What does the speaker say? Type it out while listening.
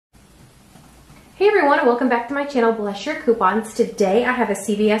Hey everyone, and welcome back to my channel, Bless Your Coupons. Today I have a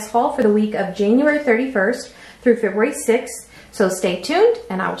CVS haul for the week of January 31st through February 6th. So stay tuned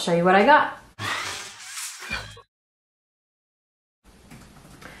and I will show you what I got.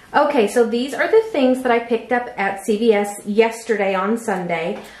 Okay, so these are the things that I picked up at CVS yesterday on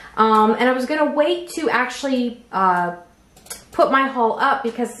Sunday. And I was gonna wait to actually put my haul up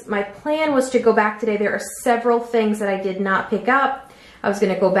because my plan was to go back today. There are several things that I did not pick up. I was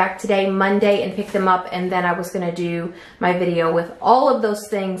going to go back today, Monday, and pick them up, and then I was going to do my video with all of those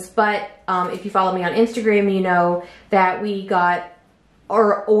things. But if you follow me on Instagram, you know that we got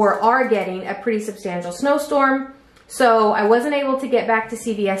or are getting a pretty substantial snowstorm. So I wasn't able to get back to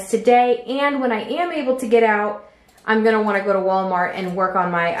CVS today, and when I am able to get out, I'm going to want to go to Walmart and work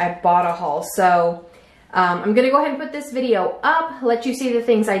on my Ibotta haul. So I'm going to go ahead and put this video up, let you see the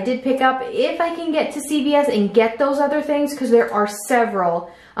things I did pick up. If I can get to CVS and get those other things, because there are several,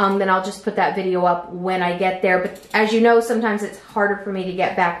 then I'll just put that video up when I get there. But as you know, sometimes it's harder for me to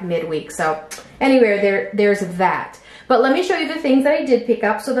get back midweek. So anyway, there's that. But let me show you the things that I did pick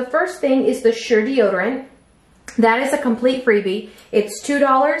up. So the first thing is the Sure deodorant. That is a complete freebie. It's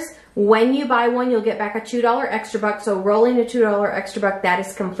 $2. When you buy one, you'll get back a $2 extra buck. So rolling a $2 extra buck, that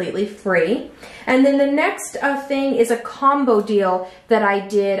is completely free. And then the next thing is a combo deal that I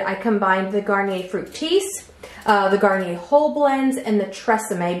did. I combined the Garnier Fructis, the Garnier Whole Blends, and the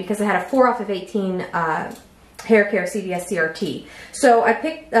Tresemme because I had a 4 off of 18 hair care CVS CRT. So I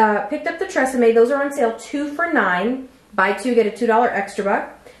picked up the Tresemme. Those are on sale 2 for $9. Buy 2, get a $2 extra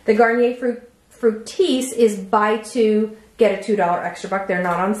buck. The Garnier Fructis is buy 2, get a $2 extra buck. They're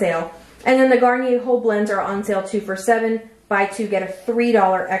not on sale. And then the Garnier Whole Blends are on sale 2 for $7. Buy 2, get a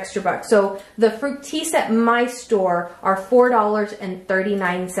 $3 extra buck. So the Fructis at my store are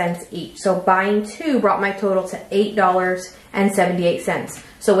 $4.39 each. So buying 2 brought my total to $8.78.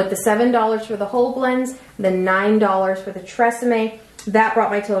 So with the $7 for the Whole Blends, the $9 for the Tresemme, that brought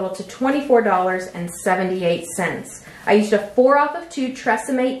my total to $24.78. I used a 4 off of 2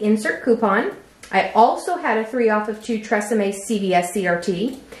 Tresemme insert coupon. I also had a 3 off of 2 Tresemme CVS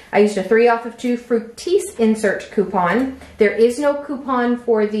CRT. I used a 3 off of 2 Fructis insert coupon. There is no coupon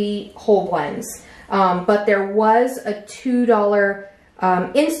for the Whole Blends, but there was a $2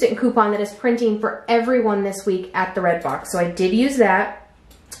 instant coupon that is printing for everyone this week at the Red Box. So I did use that.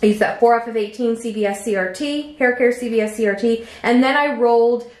 I used that 4 off of 18 CVS CRT, hair care CVS CRT, and then I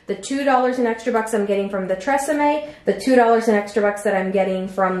rolled the $2 in extra bucks I'm getting from the Tresemme, the $2 in extra bucks that I'm getting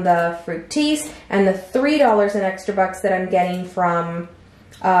from the Fructis, and the $3 in extra bucks that I'm getting from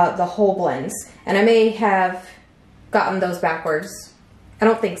the Whole Blends. And I may have gotten those backwards. I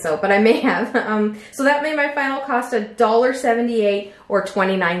don't think so, but I may have. So that made my final cost $1.78 or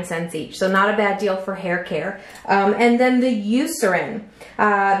 29 cents each. So not a bad deal for hair care. And then the Eucerin.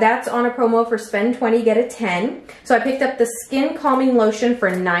 That's on a promo for spend 20, get a 10. So I picked up the Skin Calming Lotion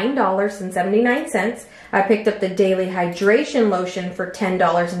for $9.79. I picked up the Daily Hydration Lotion for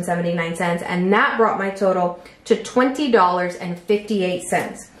 $10.79. And that brought my total to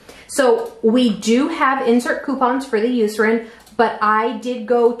 $20.58. So we do have insert coupons for the Eucerin, but I did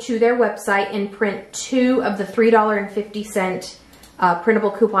go to their website and print 2 of the $3.50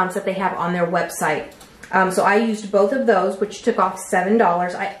 printable coupons that they have on their website. So I used both of those, which took off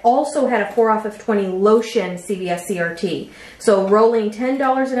 $7. I also had a 4 off of 20 lotion CVS CRT. So rolling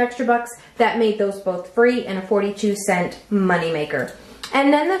 $10 in extra bucks, that made those both free and a 42-cent moneymaker.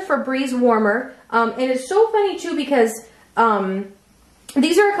 And then the Febreze warmer. And it's so funny too because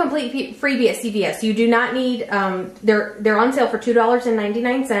these are a complete freebie at CVS. You do not need, they're on sale for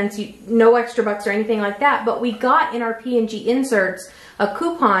 $2.99, no extra bucks or anything like that, but we got in our P&G inserts a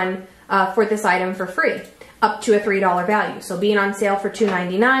coupon for this item for free, up to a $3 value. So being on sale for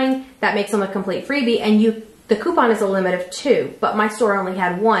 $2.99, that makes them a complete freebie, and the coupon is a limit of 2, but my store only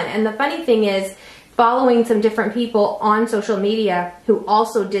had 1. And the funny thing is, following some different people on social media who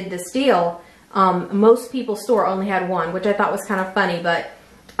also did this deal, most people's store only had 1, which I thought was kind of funny, but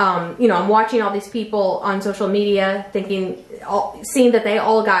you know, I'm watching all these people on social media seeing that they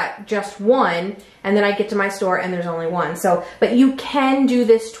all got just 1, and then I get to my store and there's only 1. So, but you can do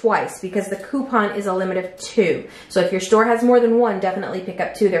this twice because the coupon is a limit of 2. So if your store has more than 1, definitely pick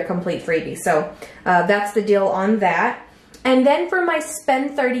up 2. They're complete freebies. So that's the deal on that. And then for my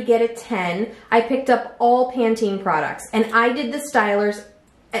spend 30, get a 10, I picked up all Pantene products, and I did the stylers.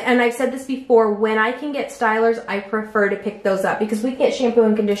 And I've said this before, when I can get stylers, I prefer to pick those up because we get shampoo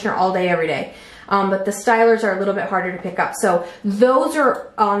and conditioner all day, every day. But the stylers are a little bit harder to pick up. So those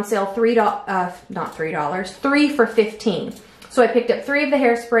are on sale $3 for $15. So I picked up 3 of the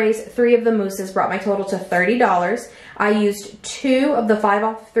hairsprays, 3 of the mousses, brought my total to $30. I used 2 of the 5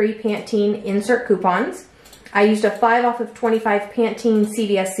 off 3 Pantene insert coupons. I used a 5 off of 25 Pantene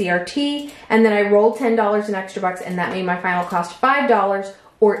CVS CRT, and then I rolled $10 in extra bucks, and that made my final cost $5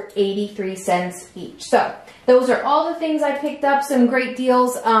 or 83 cents each. So those are all the things I picked up, some great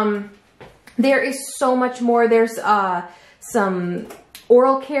deals. There is so much more. There's some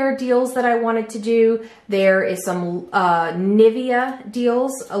oral care deals that I wanted to do. There is some Nivea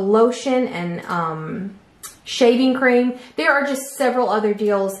deals, a lotion and shaving cream. There are just several other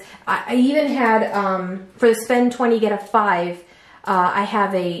deals. I even had, for the spend 20, get a 5, I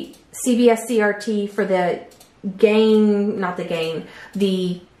have a CVS CRT for the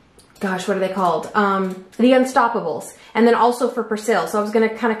gosh, what are they called? The Unstoppables. And then also for Persil. So I was going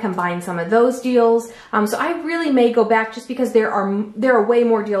to kind of combine some of those deals. So I really may go back just because there are way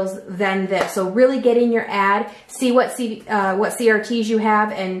more deals than this. So really get in your ad, see what CRTs you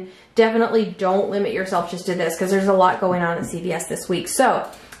have, and definitely don't limit yourself just to this because there's a lot going on at CVS this week. So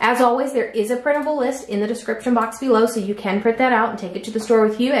as always, there is a printable list in the description box below, so you can print that out and take it to the store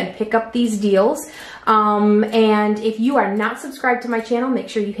with you and pick up these deals. And if you are not subscribed to my channel, make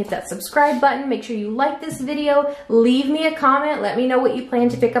sure you hit that subscribe button. Make sure you like this video. Leave me a comment. Let me know what you plan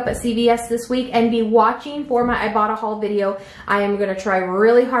to pick up at CVS this week, and be watching for my Ibotta haul video. I am going to try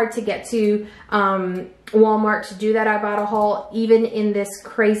really hard to get to Walmart to do that Ibotta haul, even in this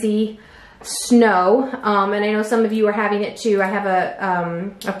crazy snow. And I know some of you are having it too. I have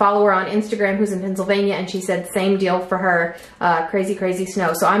a follower on Instagram who's in Pennsylvania, and she said same deal for her, crazy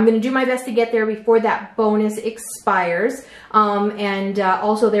snow. So I'm going to do my best to get there before that bonus expires.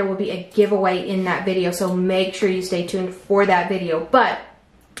 Also there will be a giveaway in that video, so make sure you stay tuned for that video. But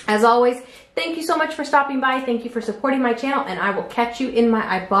as always, thank you so much for stopping by. Thank you for supporting my channel, and I will catch you in my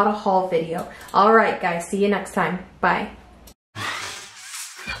Ibotta haul video. All right, guys, see you next time. Bye.